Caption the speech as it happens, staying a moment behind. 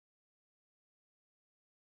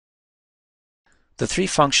The three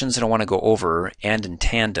functions that I want to go over and in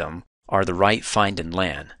tandem are the write, find, and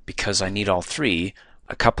len. Because I need all three,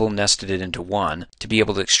 a couple nested it into one to be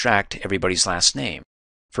able to extract everybody's last name.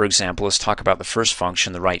 For example, let's talk about the first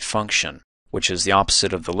function, the write function, which is the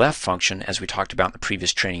opposite of the left function as we talked about in the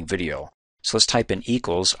previous training video. So let's type in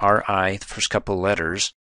equals RI, the first couple of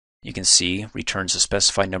letters. You can see returns a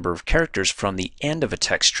specified number of characters from the end of a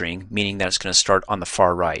text string, meaning that it's going to start on the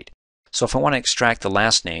far right. So if I want to extract the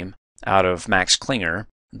last name out of Max Klinger,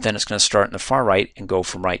 then it's going to start in the far right and go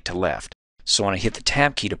from right to left. So when I hit the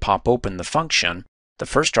tab key to pop open the function, the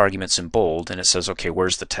first argument's in bold and it says, okay,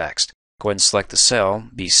 where's the text? Go ahead and select the cell,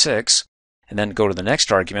 B6, and then go to the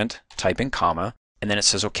next argument, type in comma, and then it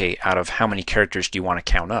says, okay, out of how many characters do you want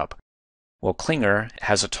to count up? Well, Klinger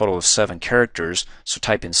has a total of 7 characters, so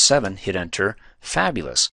type in 7, hit enter,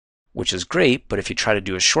 fabulous, which is great, but if you try to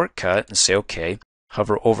do a shortcut and say, okay,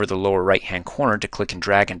 hover over the lower right-hand corner to click and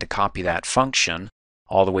drag and to copy that function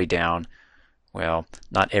all the way down, well,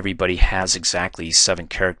 not everybody has exactly 7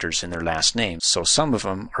 characters in their last name, so some of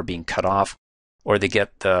them are being cut off, or they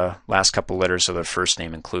get the last couple letters of their first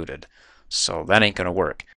name included. So that ain't going to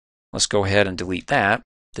work. Let's go ahead and delete that.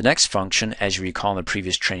 The next function, as you recall in the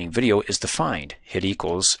previous training video, is the find. Hit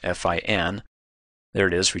equals FIN. There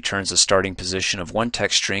it is, returns the starting position of one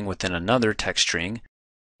text string within another text string.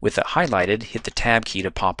 With it highlighted, hit the tab key to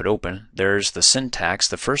pop it open. There's the syntax,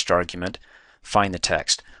 the first argument, find the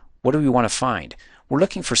text. What do we want to find? We're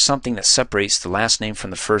looking for something that separates the last name from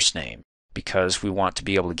the first name, because we want to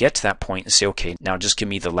be able to get to that point and say, okay, now just give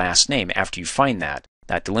me the last name after you find that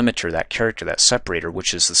delimiter, that character, that separator,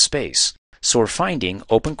 which is the space. So we're finding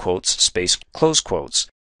open quotes, space, close quotes.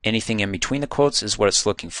 Anything in between the quotes is what it's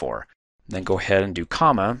looking for. Then go ahead and do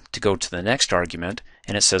comma to go to the next argument,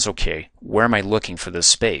 and it says, okay, where am I looking for this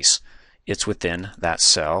space? It's within that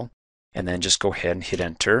cell, and then just go ahead and hit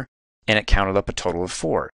enter, and it counted up a total of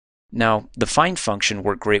 4. Now, the find function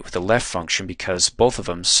worked great with the left function because both of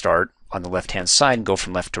them start on the left-hand side and go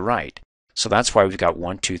from left to right. So that's why we've got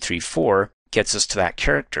 1, 2, 3, 4 gets us to that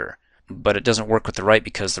character. But it doesn't work with the right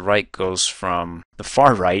because the right goes from the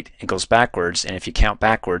far right and goes backwards, and if you count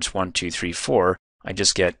backwards 1, 2, 3, 4, I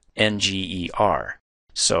just get NGER.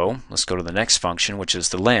 So let's go to the next function, which is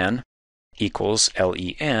the len equals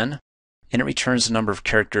LEN, and it returns the number of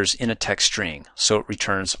characters in a text string. So it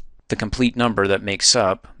returns the complete number that makes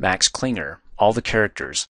up Max Klinger, all the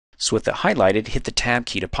characters. So with it highlighted, hit the tab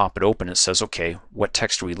key to pop it open. It says, okay, what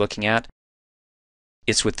text are we looking at?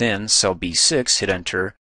 It's within cell B6, hit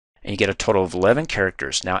enter, and you get a total of 11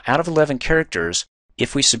 characters. Now, out of 11 characters,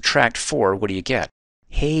 if we subtract 4, what do you get?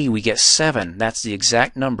 Hey, we get 7. That's the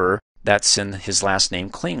exact number that's in his last name,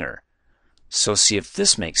 Klinger. So see if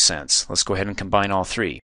this makes sense. Let's go ahead and combine all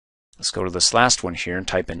three. Let's go to this last one here and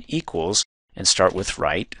type in equals and start with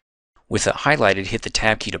write. With it highlighted, hit the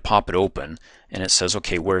tab key to pop it open, and it says,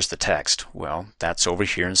 okay, where's the text? Well, that's over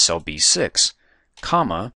here in cell B6,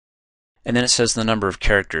 comma, and then it says the number of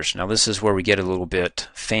characters. Now this is where we get a little bit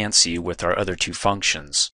fancy with our other two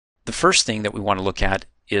functions. The first thing that we want to look at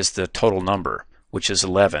is the total number, which is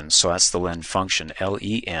 11. So that's the len function,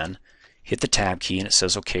 L-E-N. Hit the tab key and it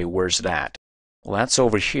says, okay, where's that? Well, that's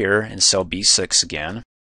over here in cell B6 again.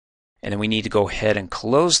 And then we need to go ahead and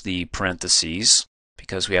close the parentheses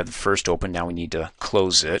because we have the first open. Now we need to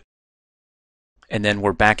close it. And then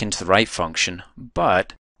we're back into the write function,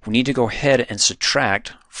 but we need to go ahead and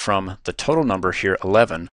subtract from the total number here,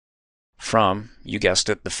 11, from, you guessed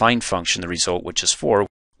it, the find function, the result, which is 4,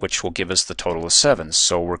 which will give us the total of 7.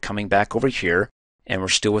 So we're coming back over here, and we're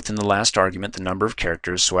still within the last argument, the number of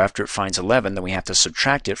characters. So after it finds 11, then we have to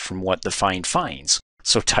subtract it from what the find finds.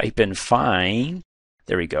 So type in find,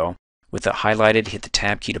 there we go. With it highlighted, hit the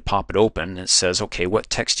tab key to pop it open, and it says, okay, what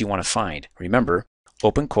text do you want to find? Remember,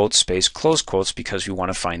 open quotes, space, close quotes, because we want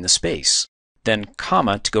to find the space. Then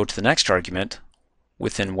comma to go to the next argument,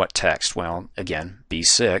 within what text? Well, again,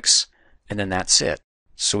 B6, and then that's it.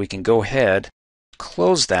 So we can go ahead,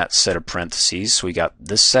 close that set of parentheses. So we got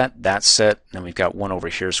this set, that set, and then we've got one over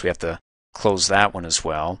here, so we have to close that one as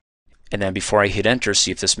well. And then before I hit enter,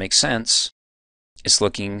 see if this makes sense, it's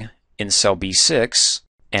looking in cell B6,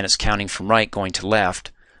 and it's counting from right going to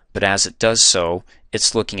left, but as it does so,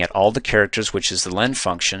 it's looking at all the characters, which is the len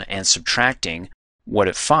function, and subtracting what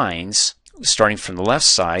it finds, starting from the left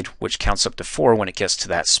side, which counts up to 4 when it gets to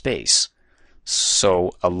that space.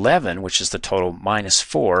 So 11, which is the total, minus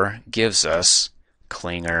 4, gives us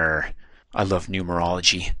Klinger. I love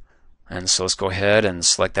numerology. And so let's go ahead and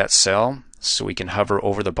select that cell so we can hover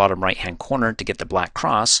over the bottom right hand corner to get the black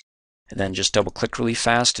cross, and then just double click really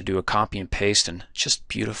fast to do a copy and paste, and just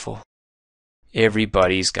beautiful.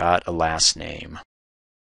 Everybody's got a last name.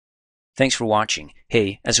 Thanks for watching.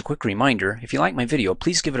 Hey, as a quick reminder, if you like my video,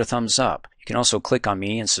 please give it a thumbs up. You can also click on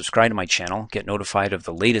me and subscribe to my channel, get notified of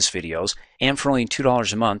the latest videos, and for only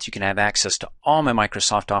 $2 a month, you can have access to all my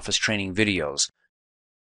Microsoft Office training videos.